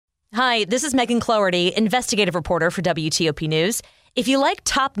Hi, this is Megan Cloherty, investigative reporter for WTOP News. If you like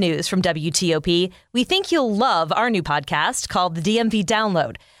top news from WTOP, we think you'll love our new podcast called The DMV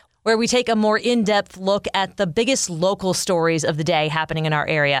Download, where we take a more in-depth look at the biggest local stories of the day happening in our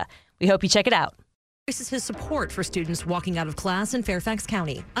area. We hope you check it out. This is his support for students walking out of class in Fairfax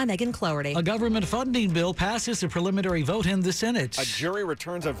County. I'm Megan Cloherty. A government funding bill passes a preliminary vote in the Senate. A jury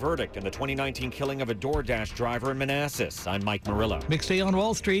returns a verdict in the 2019 killing of a DoorDash driver in Manassas. I'm Mike Murillo. Mixed day on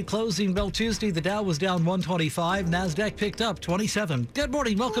Wall Street. Closing bell Tuesday. The Dow was down 125. NASDAQ picked up 27. Good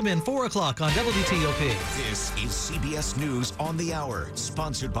morning. Welcome in 4 o'clock on WTOP. This is CBS News on the Hour,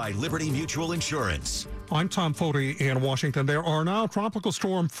 sponsored by Liberty Mutual Insurance. I'm Tom Foti in Washington. There are now tropical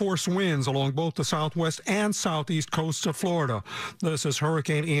storm force winds along both the southwest and southeast coasts of Florida. This as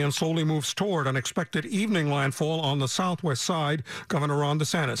Hurricane Ian slowly moves toward an expected evening landfall on the southwest side. Governor Ron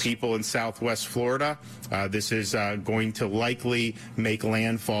DeSantis. People in southwest Florida, this is going to likely make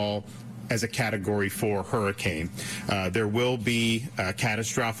landfall as a Category 4 hurricane. There will be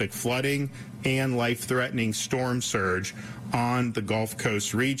catastrophic flooding and life-threatening storm surge on the Gulf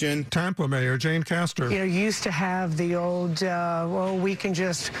Coast region. Tampa Mayor Jane Castor. Used to have the old, we can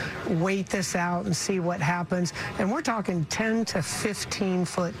just wait this out and see what happens. And we're talking 10 to 15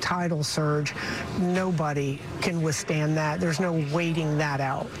 foot tidal surge. Nobody can withstand that. There's no waiting that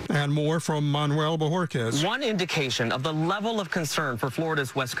out. And more from Manuel Bojorquez. One indication of the level of concern for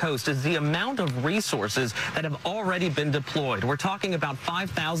Florida's west coast is the amount of resources that have already been deployed. We're talking about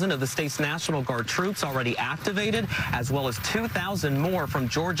 5,000 of the state's National Guard troops already activated, as well as 2,000 more from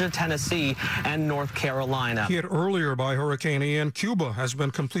Georgia, Tennessee, and North Carolina. Hit earlier by Hurricane Ian, Cuba has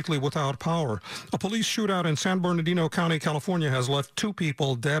been completely without power. A police shootout in San Bernardino County, California has left 2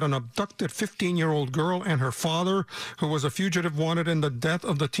 people dead, an abducted 15-year-old girl and her father, who was a fugitive wanted in the death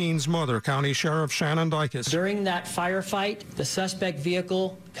of the teen's mother. County Sheriff Shannon Dykes. During that firefight, the suspect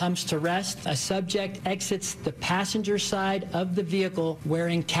vehicle comes to rest. A subject exits the passenger side of the vehicle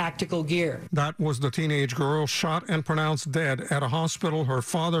wearing tactical gear. That was the teenage girl shot and pronounced dead at a hospital. Her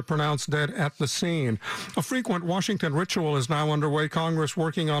father pronounced dead at the scene. A frequent Washington ritual is now underway. Congress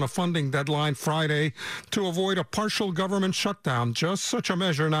working on a funding deadline Friday to avoid a partial government shutdown. Just such a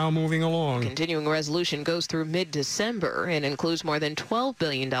measure now moving along. Continuing resolution goes through mid-December and includes more than $12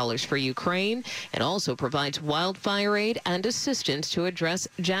 billion for Ukraine and also provides wildfire aid and assistance to address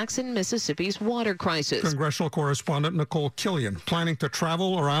Jackson, Mississippi's water crisis. Congressional correspondent Nicole Killian planning to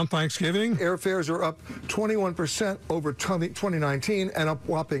travel around Thanksgiving. Airfares are up 21% over 2019 and up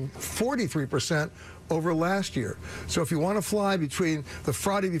whopping 43% over last year. So if you want to fly between the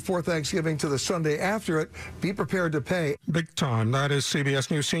Friday before Thanksgiving to the Sunday after it, be prepared to pay. Big time. That is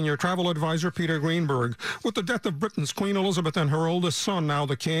CBS News senior travel advisor Peter Greenberg. With the death of Britain's Queen Elizabeth and her oldest son, now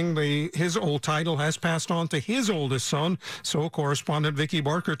the king, his old title has passed on to his oldest son. So correspondent Vicky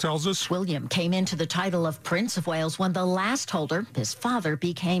Barker tells us. William came into the title of Prince of Wales when the last holder, his father,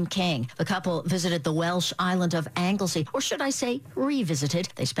 became king. The couple visited the Welsh island of Anglesey, or should I say revisited.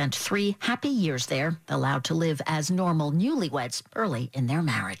 They spent 3 happy years there, allowed to live as normal newlyweds early in their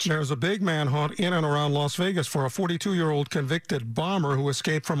marriage. There's a big manhunt in and around Las Vegas for a 42-year-old convicted bomber who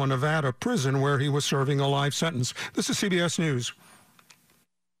escaped from a Nevada prison where he was serving a life sentence. This is CBS News.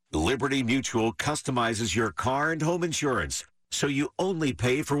 Liberty Mutual customizes your car and home insurance, so you only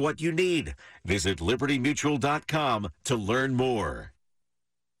pay for what you need. Visit libertymutual.com to learn more.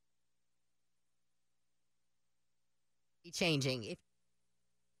 Changing.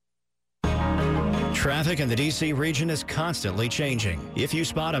 Traffic in the D.C. region is constantly changing. If you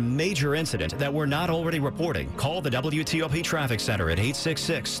spot a major incident that we're not already reporting, call the WTOP Traffic Center at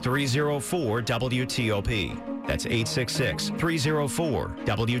 866-304-WTOP. That's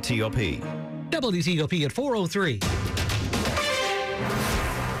 866-304-WTOP. WTOP at 4:03.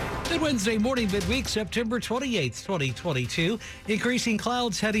 Good Wednesday morning, midweek, September 28th, 2022. Increasing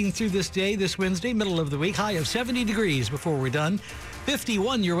clouds heading through this day, this Wednesday, middle of the week. High of 70 degrees before we're done.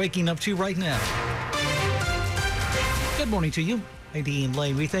 51 you're waking up to right now. Good morning to you. I'm Dean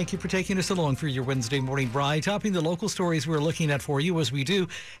Lane. We thank you for taking us along for your Wednesday morning ride, topping the local stories we're looking at for you as we do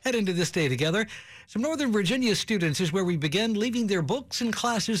head into this day together. Some Northern Virginia students is where we begin, leaving their books and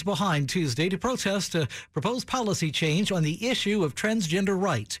classes behind Tuesday to protest a proposed policy change on the issue of transgender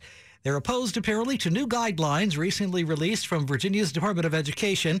rights. They're opposed apparently to new guidelines recently released from Virginia's Department of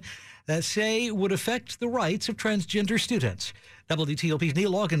Education that say would affect the rights of transgender students. WTOP's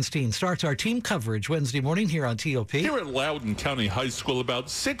Neil Augenstein starts our team coverage Wednesday morning here on TOP. Here at Loudoun County High School, about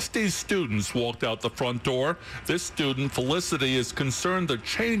 60 students walked out the front door. This student, Felicity, is concerned the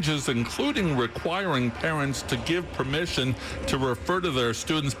changes, including requiring parents to give permission to refer to their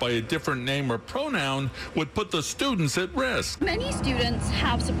students by a different name or pronoun, would put the students at risk. Many students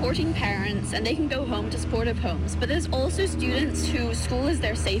have supporting parents and they can go home to supportive homes, but there's also students who school is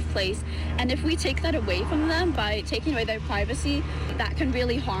their safe place, and if we take that away from them by taking away their privacy, that can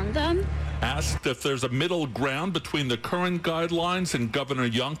really harm them. Asked if there's a middle ground between the current guidelines and Governor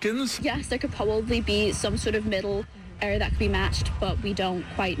Youngkin's. Yes, there could probably be some sort of middle area that could be matched, but we don't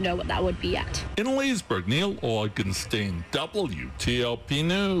quite know what that would be yet. In Leesburg, Neil Augenstein, WTOP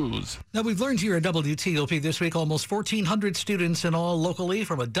News. Now, we've learned here at WTOP this week almost 1,400 students in all locally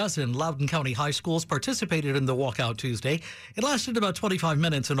from a dozen Loudoun County high schools participated in the walkout Tuesday. It lasted about 25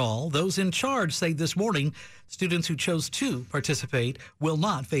 minutes in all. Those in charge say this morning students who chose to participate will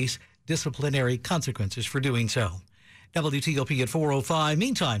not face disciplinary consequences for doing so. WTOP at 4:05.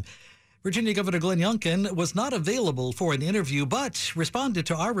 Meantime, Virginia Governor Glenn Youngkin was not available for an interview, but responded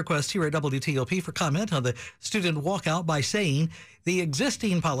to our request here at WTOP for comment on the student walkout by saying the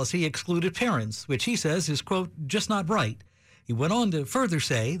existing policy excluded parents, which he says is, quote, just not right. He went on to further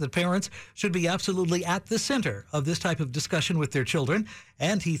say that parents should be absolutely at the center of this type of discussion with their children,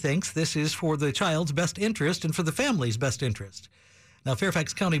 and he thinks this is for the child's best interest and for the family's best interest. Now,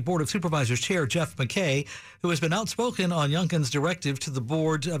 Fairfax County Board of Supervisors Chair Jeff McKay, who has been outspoken on Youngkin's directive to the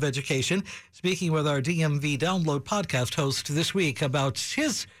Board of Education, speaking with our DMV Download podcast host this week about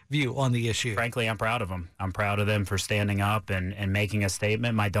his view on the issue. Frankly, I'm proud of them. I'm proud of them for standing up and making a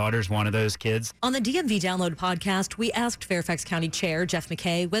statement. My daughter's one of those kids. On the DMV Download podcast, we asked Fairfax County Chair Jeff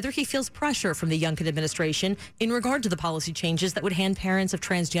McKay whether he feels pressure from the Youngkin administration in regard to the policy changes that would hand parents of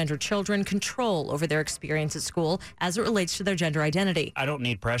transgender children control over their experience at school as it relates to their gender identity. I don't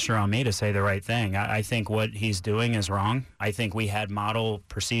need pressure on me to say the right thing. I think what he's doing is wrong. I think we had model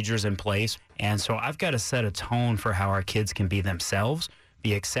procedures in place. And so I've got to set a tone for how our kids can be themselves,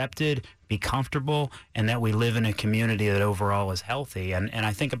 be accepted, be comfortable, and that we live in a community that overall is healthy. And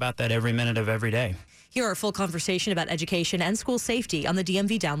I think about that every minute of every day. Hear our full conversation about education and school safety on the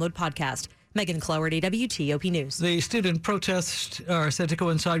DMV Download podcast. Megan Cloherty, WTOP News. The student protests are said to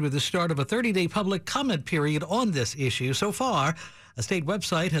coincide with the start of a 30-day public comment period on this issue. So far, a state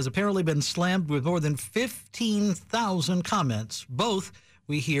website has apparently been slammed with more than 15,000 comments, both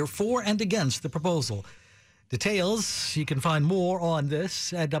we hear for and against the proposal. Details, you can find more on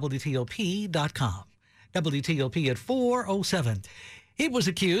this at WTOP.com. WTOP at 4:07. He was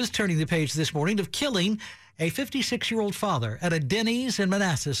accused, turning the page this morning, of killing a 56-year-old father at a Denny's in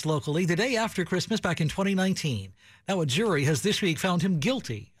Manassas locally the day after Christmas back in 2019. Now, a jury has this week found him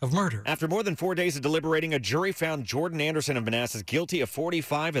guilty of murder. After more than 4 days of deliberating, a jury found Jordan Anderson of Manassas guilty of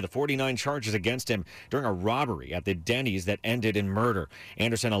 45 of the 49 charges against him during a robbery at the Denny's that ended in murder.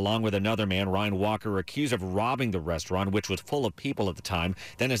 Anderson, along with another man, Ryan Walker, accused of robbing the restaurant, which was full of people at the time.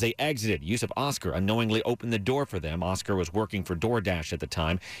 Then as they exited, Yusuf Oscar unknowingly opened the door for them. Oscar was working for DoorDash at the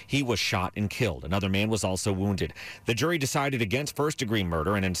time. He was shot and killed. Another man was also wounded. The jury decided against first-degree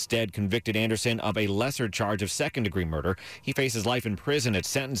murder and instead convicted Anderson of a lesser charge of second-degree murder. He faces life in prison at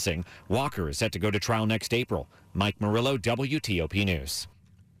sentencing. Walker is set to go to trial next April. Mike Murillo, WTOP News.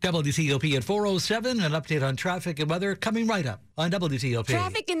 WTOP at 4:07. An update on traffic and weather coming right up on WTOP.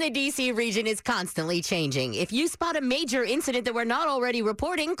 Traffic in the D.C. region is constantly changing. If you spot a major incident that we're not already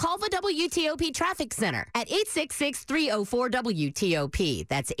reporting, call the WTOP Traffic Center at 866-304-WTOP.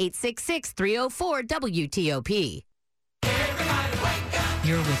 That's 866-304-WTOP.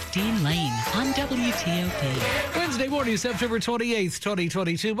 You're with Dean Lane on WTOP. Wednesday morning, September 28th,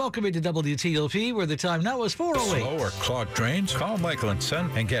 2022. Welcome into WTOP, where the time now is 4:08. Slow or clogged drains? Call Michael & Son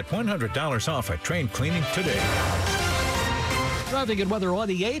and get $100 off at drain cleaning today. Traffic and weather on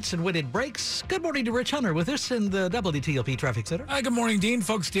the 8s and when it breaks. Good morning to Rich Hunter with us in the WTOP Traffic Center. Hi, good morning, Dean.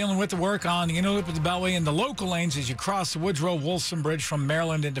 Folks dealing with the work on the inner loop of the Beltway in the local lanes as you cross the Woodrow-Wilson Bridge from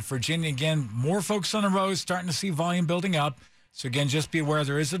Maryland into Virginia. Again, more folks on the road, starting to see volume building up. So, again, just be aware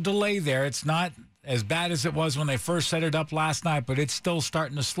there is a delay there. It's not as bad as it was when they first set it up last night, but it's still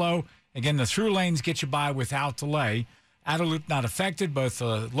starting to slow. Again, the through lanes get you by without delay. Outer loop not affected. Both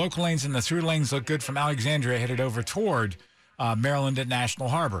the local lanes and the through lanes look good from Alexandria headed over toward Maryland at National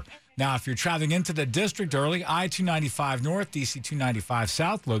Harbor. Now, if you're traveling into the district early, I-295 North, DC-295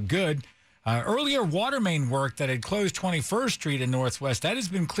 South look good. Earlier water main work that had closed 21st Street and Northwest, that has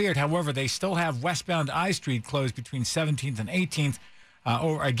been cleared. However, they still have westbound I Street closed between 17th and 18th.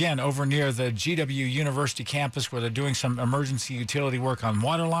 over near the GW University campus where they're doing some emergency utility work on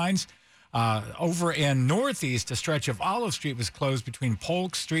water lines. Over in Northeast, a stretch of Olive Street was closed between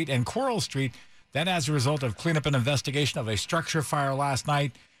Polk Street and Coral Street. That as a result of cleanup and investigation of a structure fire last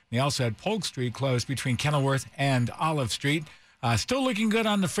night. They also had Polk Street closed between Kenilworth and Olive Street. Still looking good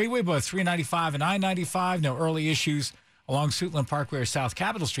on the freeway, both 395 and I-95. No early issues along Suitland Parkway or South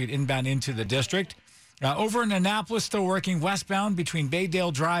Capitol Street inbound into the district. Over in Annapolis, still working westbound between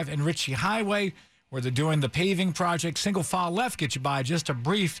Baydale Drive and Ritchie Highway, where they're doing the paving project. Single file left gets you by just a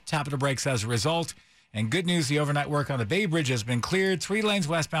brief tap of the brakes as a result. And good news, the overnight work on the Bay Bridge has been cleared. 3 lanes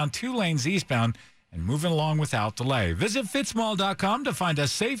westbound, 2 lanes eastbound, and moving along without delay. Visit fitzmall.com to find a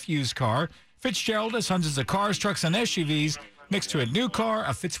safe used car. Fitzgerald has hundreds of cars, trucks, and SUVs. Next to a new car,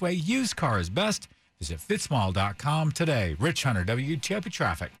 a Fitzway used car is best. Visit fitzmall.com today. Rich Hunter, WTOP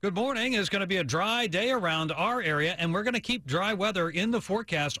Traffic. Good morning. It's going to be a dry day around our area, and we're going to keep dry weather in the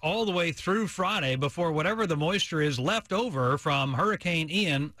forecast all the way through Friday before whatever the moisture is left over from Hurricane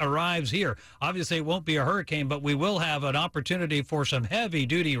Ian arrives here. Obviously, it won't be a hurricane, but we will have an opportunity for some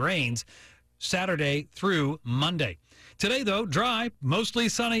heavy-duty rains Saturday through Monday. Today, though, dry, mostly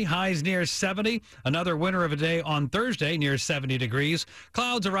sunny, highs near 70. Another winter of a day on Thursday, near 70 degrees.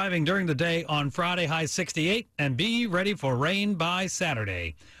 Clouds arriving during the day on Friday, high 68, and be ready for rain by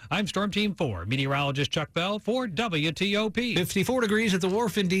Saturday. I'm Storm Team 4, meteorologist Chuck Bell for WTOP. 54 degrees at the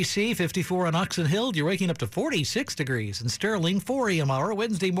Wharf in D.C., 54 on Oxon Hill. You're waking up to 46 degrees in Sterling, 4 a.m. hour,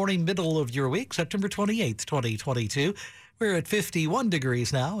 Wednesday morning, middle of your week, September 28th, 2022. We're at 51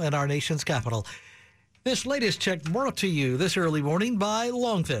 degrees now in our nation's capital. This latest check brought to you this early morning by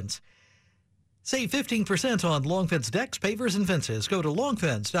Long Fence. Save 15% on Long Fence decks, pavers, and fences. Go to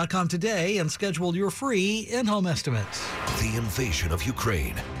longfence.com today and schedule your free in-home estimates. The invasion of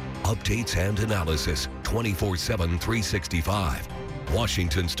Ukraine. Updates and analysis 24/7, 365.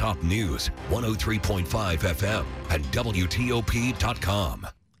 Washington's top news, 103.5 FM and WTOP.com.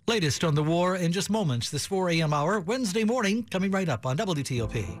 Latest on the war in just moments this 4 a.m. hour, Wednesday morning, coming right up on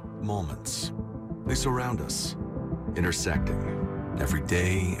WTOP. Moments. They surround us, intersecting, every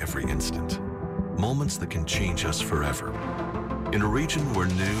day, every instant. Moments that can change us forever. In a region where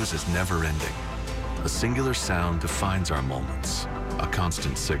news is never ending, a singular sound defines our moments. A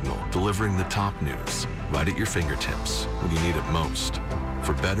constant signal delivering the top news right at your fingertips when you need it most.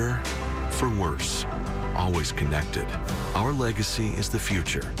 For better, for worse, always connected. Our legacy is the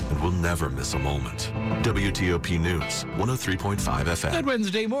future, and we'll never miss a moment. WTOP News, 103.5 FM. Good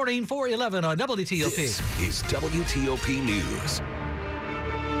Wednesday morning, 4:11 on WTOP. This is WTOP News.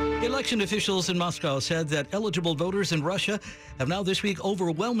 Election officials in Moscow said that eligible voters in Russia have now this week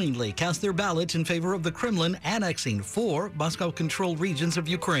overwhelmingly cast their ballots in favor of the Kremlin annexing 4 Moscow-controlled regions of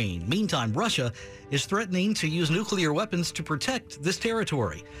Ukraine. Meantime, Russia is threatening to use nuclear weapons to protect this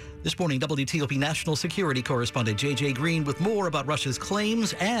territory. This morning, WTOP national security correspondent J.J. Green with more about Russia's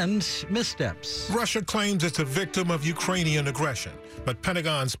claims and missteps. Russia claims it's a victim of Ukrainian aggression, but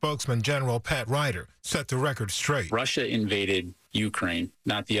Pentagon spokesman General Pat Ryder set the record straight. Russia invaded Ukraine,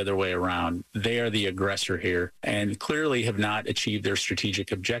 not the other way around. They are the aggressor here and clearly have not achieved their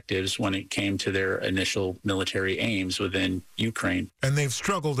strategic objectives when it came to their initial military aims within Ukraine. And they've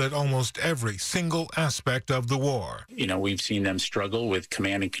struggled at almost every single aspect of the war. You know, we've seen them struggle with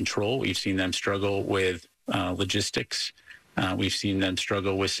command and control. We've seen them struggle with logistics. We've seen them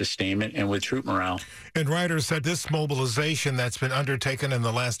struggle with sustainment and with troop morale. And Ryder said this mobilization that's been undertaken in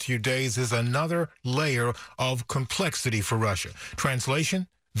the last few days is another layer of complexity for Russia. Translation?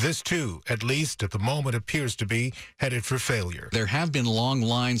 This, too, at least at the moment, appears to be headed for failure. There have been long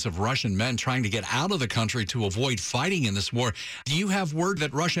lines of Russian men trying to get out of the country to avoid fighting in this war. Do you have word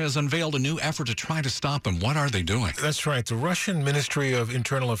that Russia has unveiled a new effort to try to stop them? What are they doing? That's right. The Russian Ministry of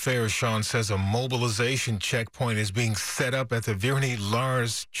Internal Affairs, Sean, says a mobilization checkpoint is being set up at the Verny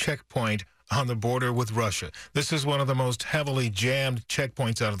Lars checkpoint on the border with Russia. This is one of the most heavily jammed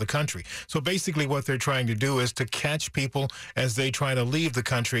checkpoints out of the country. So basically what they're trying to do is to catch people as they try to leave the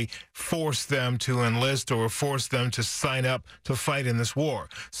country, force them to enlist or force them to sign up to fight in this war.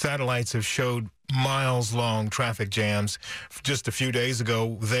 Satellites have showed miles-long traffic jams just a few days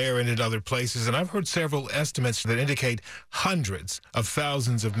ago there and in other places. And I've heard several estimates that indicate hundreds of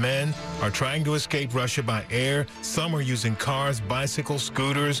thousands of men are trying to escape Russia by air. Some are using cars, bicycles,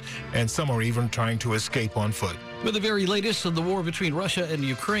 scooters, and some are even trying to escape on foot. With the very latest of the war between Russia and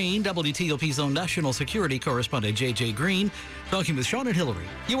Ukraine, WTOP's own national security correspondent J.J. Green talking with Sean and Hillary.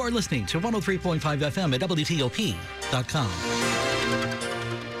 You are listening to 103.5 FM at WTOP.com.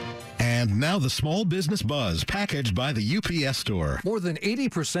 And now the Small Business Buzz, packaged by the UPS Store. More than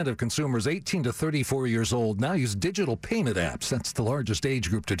 80% of consumers 18 to 34 years old now use digital payment apps. That's the largest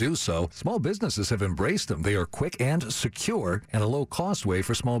age group to do so. Small businesses have embraced them. They are quick and secure and a low-cost way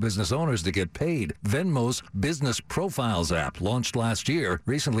for small business owners to get paid. Venmo's Business Profiles app, launched last year,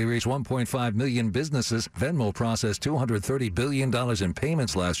 recently reached 1.5 million businesses. Venmo processed $230 billion in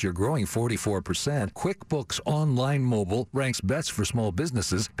payments last year, growing 44%. QuickBooks Online Mobile ranks best for small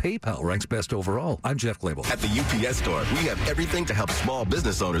businesses. PayPal ranks best overall. I'm Jeff Glable. At the UPS Store, we have everything to help small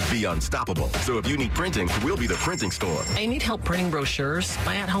business owners be unstoppable. So if you need printing, we'll be the printing store. I need help printing brochures.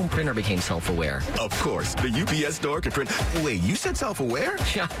 My at-home printer became self-aware. Of course, the UPS Store can print. Wait, you said self-aware?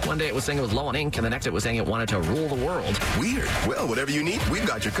 Yeah, one day it was saying it was low on ink, and the next it was saying it wanted to rule the world. Weird. Well, whatever you need, we've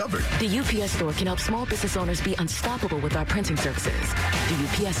got you covered. The UPS Store can help small business owners be unstoppable with our printing services.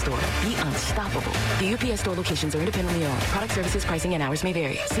 The UPS Store. Be unstoppable. The UPS Store locations are independently owned. Product services, pricing, and hours may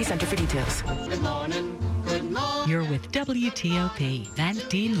vary. See Center for details. Good morning. Good morning. You're with WTOP, Van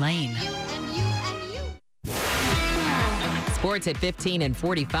Dean Lane. Sports at 15 and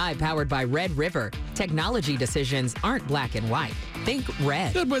 45, powered by Red River. Technology decisions aren't black and white. Think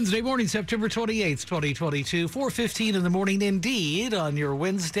red. Good Wednesday morning, September 28th, 2022. 4:15 in the morning indeed on your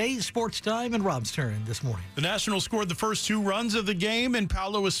Wednesday. Sports time and Rob's turn this morning. The Nationals scored the first 2 runs of the game, and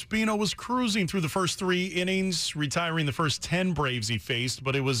Paolo Espino was cruising through the first 3 innings, retiring the first 10 Braves he faced.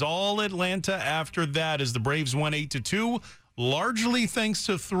 But it was all Atlanta after that as the Braves won 8-2. Largely thanks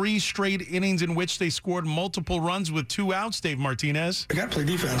to 3 straight innings in which they scored multiple runs with 2 outs, Dave Martinez. You got to play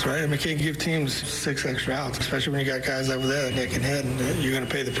defense, right? I mean, can't give teams 6 extra outs, especially when you got guys over there that can hit, and you're going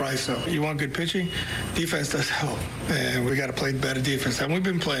to pay the price. So you want good pitching? Defense does help, and we got to play better defense. And we've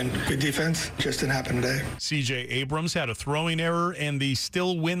been playing good defense, just didn't happen today. C.J. Abrams had a throwing error, and the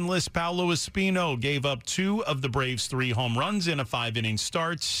still winless Paolo Espino gave up 2 of the Braves' 3 home runs in a 5-inning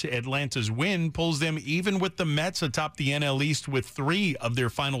start. Atlanta's win pulls them even with the Mets atop the NL East with 3 of their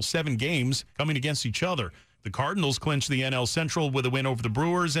final 7 games coming against each other. The Cardinals clinched the NL Central with a win over the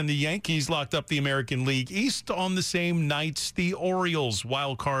Brewers, and the Yankees locked up the American League East on the same night. The Orioles'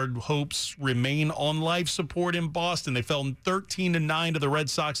 wildcard hopes remain on life support in Boston. They fell 13-9 to the Red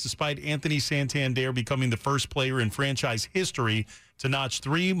Sox despite Anthony Santander becoming the first player in franchise history to notch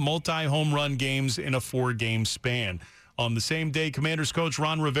 3 multi-home run games in a 4-game span. On the same day, Commanders coach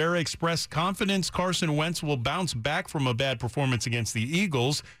Ron Rivera expressed confidence Carson Wentz will bounce back from a bad performance against the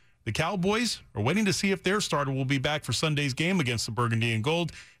Eagles. The Cowboys are waiting to see if their starter will be back for Sunday's game against the Burgundy and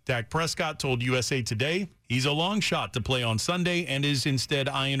Gold. Dak Prescott told USA Today he's a long shot to play on Sunday and is instead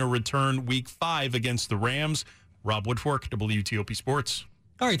eyeing a return Week 5 against the Rams. Rob Woodfork, WTOP Sports.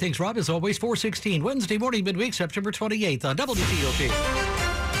 All right, thanks, Rob. As always, 4:16, Wednesday morning, midweek, September 28th on WTOP.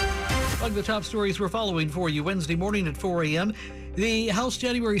 Among the top stories we're following for you Wednesday morning at 4 a.m., the House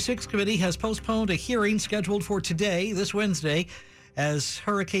January 6th committee has postponed a hearing scheduled for today, this Wednesday, as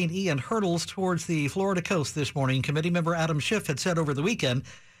Hurricane Ian hurtles towards the Florida coast this morning. Committee member Adam Schiff had said over the weekend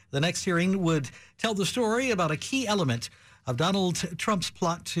the next hearing would tell the story about a key element of Donald Trump's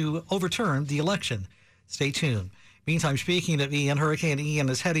plot to overturn the election. Stay tuned. Meantime, speaking of Ian, Hurricane Ian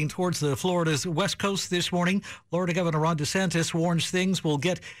is heading towards the Florida's west coast this morning. Florida Governor Ron DeSantis warns things will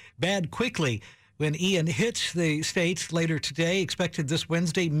get bad quickly when Ian hits the state later today. Expected this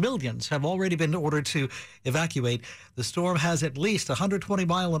Wednesday, millions have already been ordered to evacuate. The storm has at least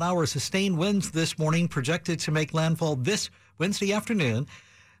 120-mile-an-hour sustained winds this morning, projected to make landfall this Wednesday afternoon.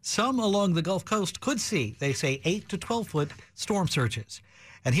 Some along the Gulf Coast could see, they say, 8 to 12-foot storm surges.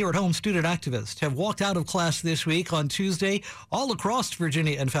 And here at home, student activists have walked out of class this week on Tuesday, all across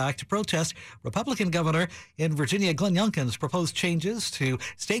Virginia, in fact, to protest Republican governor in Virginia, Glenn Youngkin's proposed changes to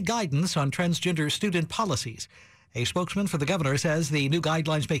state guidance on transgender student policies. A spokesman for the governor says the new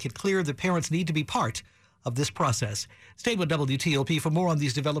guidelines make it clear that parents need to be part of this process. Stay with WTOP for more on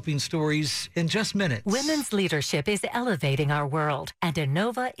these developing stories in just minutes. Women's leadership is elevating our world, and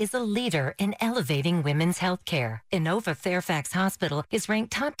Inova is a leader in elevating women's health care. Inova Fairfax Hospital is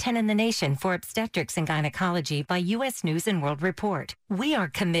ranked top 10 in the nation for obstetrics and gynecology by U.S. News & World Report. We are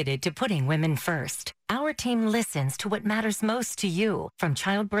committed to putting women first. Our team listens to what matters most to you, from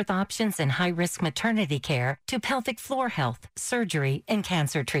childbirth options and high-risk maternity care to pelvic floor health, surgery, and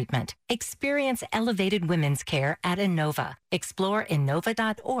cancer treatment. Experience elevated women's care at Inova. Explore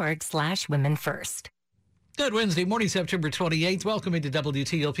Inova.org/women first. Good Wednesday morning, September 28th. Welcome into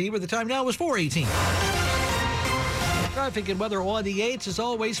WTOP, where the time now is 4:18. Traffic and weather on the 8s. As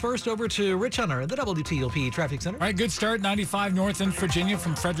always, first over to Rich Hunter at the WTOP Traffic Center. All right, good start. 95 north in Virginia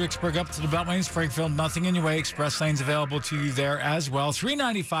from Fredericksburg up to the Beltway, Springfield. Nothing in your way. Express lanes available to you there as well.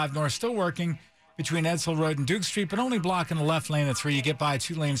 395 north still working between Edsel Road and Duke Street, but only blocking the left lane at 3. You get by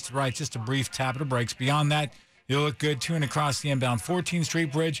 2 lanes to the right, just a brief tap of the brakes. Beyond that, you'll look good to and across the inbound 14th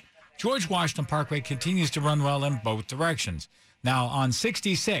Street Bridge. George Washington Parkway continues to run well in both directions. Now, on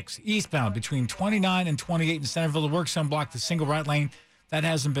 66, eastbound between 29 and 28 in Centerville, the work zone blocked the single right lane. That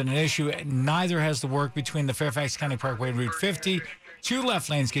hasn't been an issue. Neither has the work between the Fairfax County Parkway and Route 50. 2 left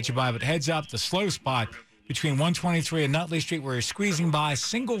lanes get you by, but heads up, the slow spot between 123 and Nutley Street where you're squeezing by,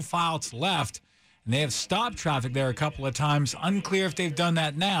 single file to the left. And they have stopped traffic there a couple of times. Unclear if they've done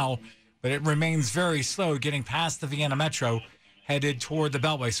that now, but it remains very slow getting past the Vienna Metro, headed toward the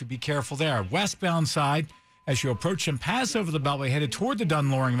Beltway, so be careful there. Westbound side, as you approach and pass over the Beltway, headed toward the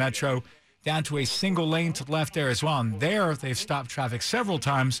Dunn-Loring Metro, down to a single lane to the left there as well. And there, they've stopped traffic several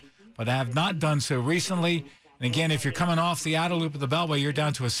times, but have not done so recently. And again, if you're coming off the outer loop of the Beltway, you're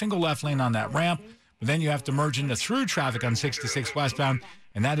down to a single left lane on that ramp. But then you have to merge into through traffic on 66 westbound,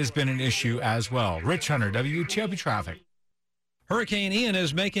 and that has been an issue as well. Rich Hunter, WTOP Traffic. Hurricane Ian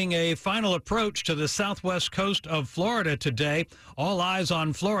is making a final approach to the southwest coast of Florida today. All eyes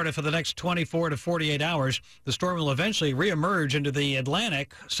on Florida for the next 24 to 48 hours. The storm will eventually reemerge into the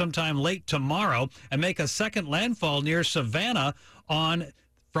Atlantic sometime late tomorrow and make a second landfall near Savannah on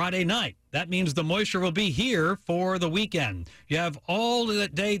Friday night. That means the moisture will be here for the weekend. You have all the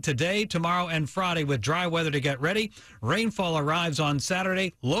day today, tomorrow, and Friday with dry weather to get ready. Rainfall arrives on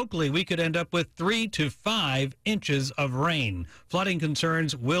Saturday. Locally, we could end up with 3 to 5 inches of rain. Flooding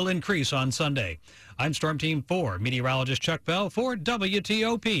concerns will increase on Sunday. I'm Storm Team 4 meteorologist Chuck Bell for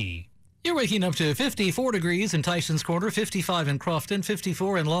WTOP. You're waking up to 54 degrees in Tyson's Corner, 55 in Crofton,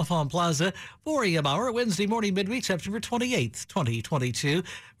 54 in L'Enfant Plaza, 4 a.m. hour, Wednesday morning, midweek, September 28th, 2022.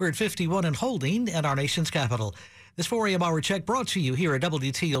 We're at 51 in Holding and our nation's capital. This 4 a.m. hour check brought to you here at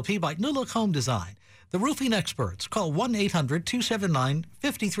WTOP by New Look Home Design. The roofing experts. Call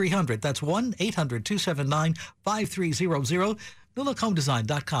 1-800-279-5300. That's 1-800-279-5300.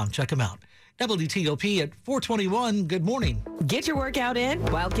 NewLookHomeDesign.com. Check them out. WTOP at 421. Good morning. Get your workout in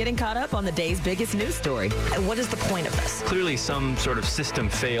while getting caught up on the day's biggest news story. And what is the point of this? Clearly some sort of system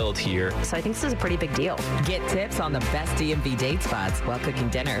failed here. So I think this is a pretty big deal. Get tips on the best DMV date spots while cooking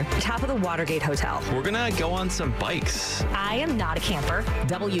dinner. Top of the Watergate Hotel. We're going to go on some bikes. I am not a camper.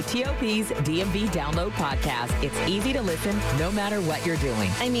 WTOP's DMV Download Podcast. It's easy to listen no matter what you're doing.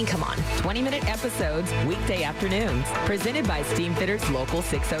 I mean, come on. 20-minute episodes, weekday afternoons. Presented by Steamfitters Local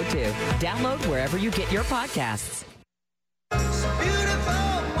 602. Download wherever you get your podcasts.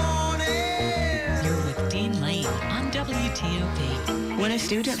 You're with Dean Lane on WTOP. When a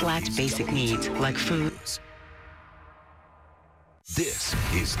student lacks basic needs like food. This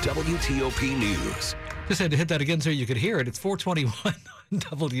is WTOP News. Just had to hit that again so you could hear it. It's 421 on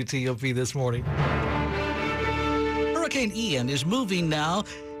WTOP this morning. Hurricane Ian is moving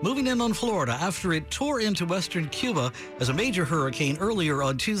in on Florida after it tore into western Cuba as a major hurricane earlier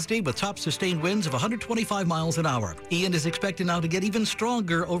on Tuesday with top sustained winds of 125 miles an hour. Ian is expected now to get even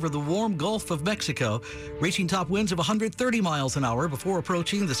stronger over the warm Gulf of Mexico, reaching top winds of 130 miles an hour before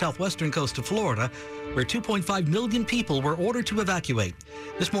approaching the southwestern coast of Florida, where 2.5 million people were ordered to evacuate.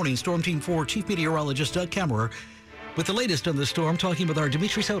 This morning, Storm Team 4 Chief Meteorologist Doug Kammerer with the latest on the storm, talking with our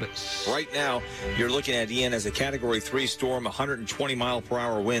Dimitri Sotis. Right now, you're looking at Ian as a Category 3 storm,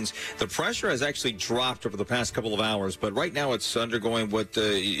 120-mile-per-hour winds. The pressure has actually dropped over the past couple of hours, but right now it's undergoing what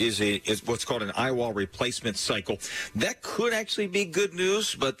is what's called an eye wall replacement cycle. That could actually be good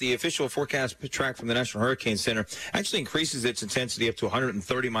news, but the official forecast track from the National Hurricane Center actually increases its intensity up to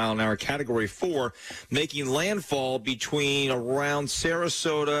 130-mile-an-hour, Category 4, making landfall between around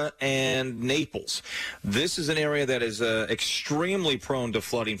Sarasota and Naples. This is an area that is extremely prone to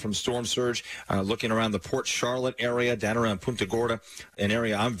flooding from storm surge. Looking around the Port Charlotte area, down around Punta Gorda, an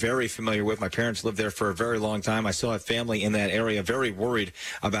area I'm very familiar with. My parents lived there for a very long time. I still have family in that area. Very worried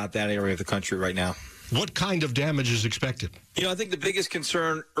about that area of the country right now. What kind of damage is expected? You know, I think the biggest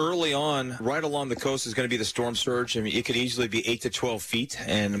concern early on, right along the coast, is going to be the storm surge. I mean, it could easily be 8 to 12 feet,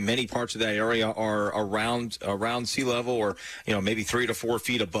 and many parts of that area are around sea level, or maybe 3 to 4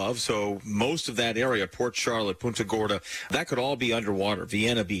 feet above. So most of that area, Port Charlotte, Punta Gorda, that could all be underwater.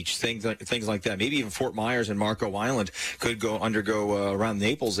 Vienna Beach, things like that. Maybe even Fort Myers and Marco Island could undergo around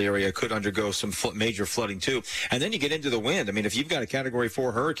Naples area could undergo some major flooding too. And then you get into the wind. I mean, if you've got a Category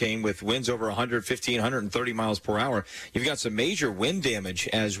 4 hurricane with winds over 115, 130 miles per hour. You've got some major wind damage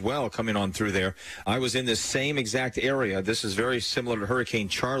as well coming on through there. I was in this same exact area. This is very similar to Hurricane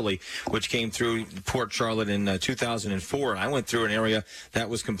Charlie, which came through Port Charlotte in 2004. And I went through an area that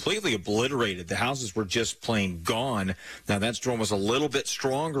was completely obliterated. The houses were just plain gone. Now, that storm was a little bit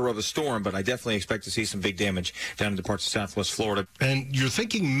stronger of a storm, but I definitely expect to see some big damage down in the parts of Southwest Florida. And you're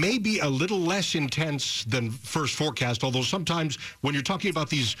thinking maybe a little less intense than first forecast, although sometimes when you're talking about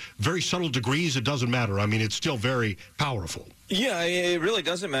these very subtle degrees, it doesn't matter. I mean, it's still very powerful. Yeah, it really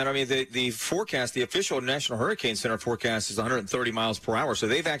doesn't matter. I mean, the forecast, the official National Hurricane Center forecast is 130 miles per hour. So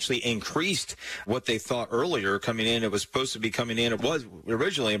they've actually increased what they thought earlier coming in. It was supposed to be coming in. It was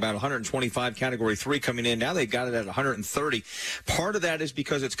originally about 125 Category 3 coming in. Now they've got it at 130. Part of that is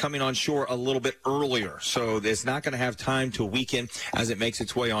because it's coming on shore a little bit earlier. So it's not going to have time to weaken as it makes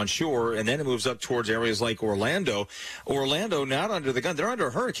its way on shore. And then it moves up towards areas like Orlando. Orlando, not under the gun. They're under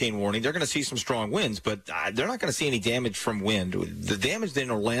a hurricane warning. They're going to see some strong winds, but they're not going to see any damage from wind. The damage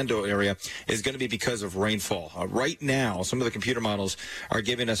in Orlando area is going to be because of rainfall. Right now, some of the computer models are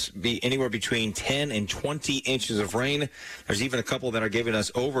giving us anywhere between 10 and 20 inches of rain. There's even a couple that are giving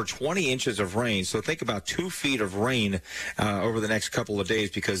us over 20 inches of rain. So think about 2 feet of rain over the next couple of days,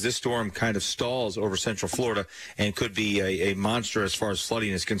 because this storm kind of stalls over central Florida and could be a monster as far as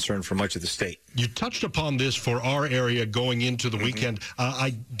flooding is concerned for much of the state. You touched upon this for our area going into the weekend.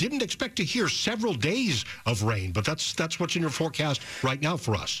 I didn't expect to hear several days of rain, but that's what's in your forecast right now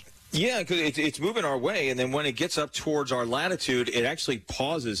for us. Yeah, because it's moving our way, and then when it gets up towards our latitude, it actually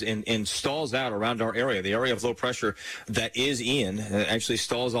pauses and stalls out around our area. The area of low pressure that is Ian actually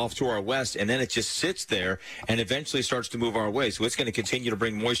stalls off to our west, and then it just sits there and eventually starts to move our way. So it's going to continue to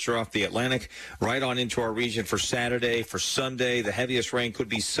bring moisture off the Atlantic right on into our region for Saturday, for Sunday. The heaviest rain could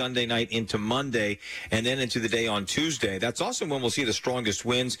be Sunday night into Monday, and then into the day on Tuesday. That's also when we'll see the strongest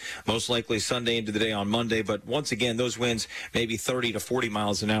winds, most likely Sunday into the day on Monday. But once again, those winds maybe 30 to 40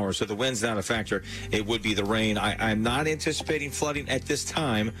 miles an hour. So the wind's not a factor. It would be the rain. I'm not anticipating flooding at this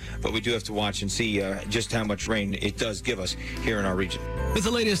time, but we do have to watch and see just how much rain it does give us here in our region. With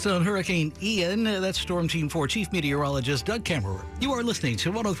the latest on Hurricane Ian, that's Storm Team 4 Chief Meteorologist Doug Kammerer. You are listening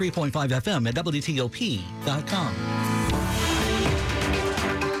to 103.5 FM at WTOP.com.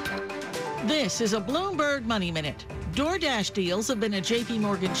 This is a Bloomberg Money Minute. DoorDash deals have been a J.P.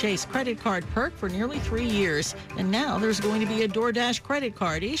 Morgan Chase credit card perk for nearly 3 years, and now there's going to be a DoorDash credit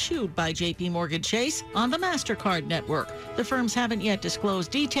card issued by J.P. Morgan Chase on the MasterCard network. The firms haven't yet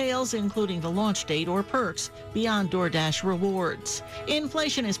disclosed details, including the launch date or perks, beyond DoorDash rewards.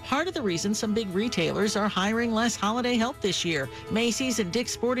 Inflation is part of the reason some big retailers are hiring less holiday help this year. Macy's and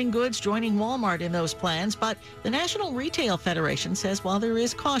Dick's Sporting Goods joining Walmart in those plans, but the National Retail Federation says while there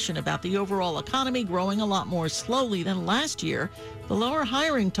is caution about the overall economy growing a lot more slowly than last year, the lower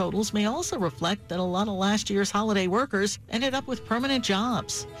hiring totals may also reflect that a lot of last year's holiday workers ended up with permanent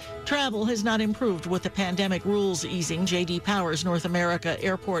jobs. Travel has not improved with the pandemic rules easing. J.D. Power's North America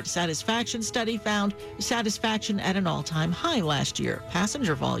Airport Satisfaction Study found satisfaction at an all-time high last year.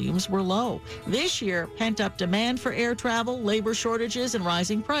 Passenger volumes were low. This year, pent-up demand for air travel, labor shortages, and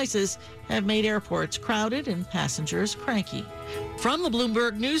rising prices have made airports crowded and passengers cranky. From the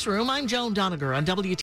Bloomberg Newsroom, I'm Joan Doniger on WT.